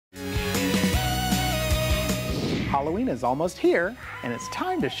Halloween is almost here, and it's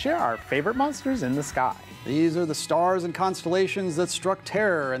time to share our favorite monsters in the sky. These are the stars and constellations that struck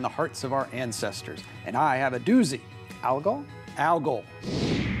terror in the hearts of our ancestors. And I have a doozy. Algol? Algol.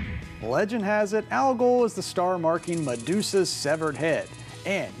 Legend has it, Algol is the star marking Medusa's severed head.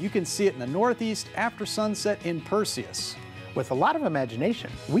 And you can see it in the northeast after sunset in Perseus. With a lot of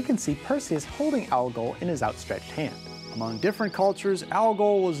imagination, we can see Perseus holding Algol in his outstretched hand. Among different cultures,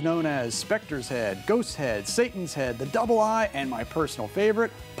 Algol was known as Spectre's Head, Ghost's Head, Satan's Head, the Double Eye, and my personal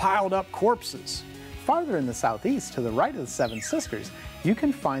favorite, Piled Up Corpses. Farther in the southeast, to the right of the Seven Sisters, you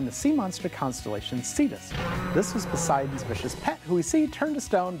can find the sea monster constellation Cetus. This was Poseidon's vicious pet, who we see turned to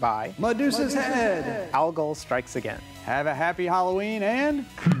stone by Medusa's head. Algol strikes again. Have a happy Halloween and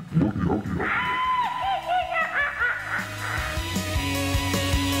keep looking out.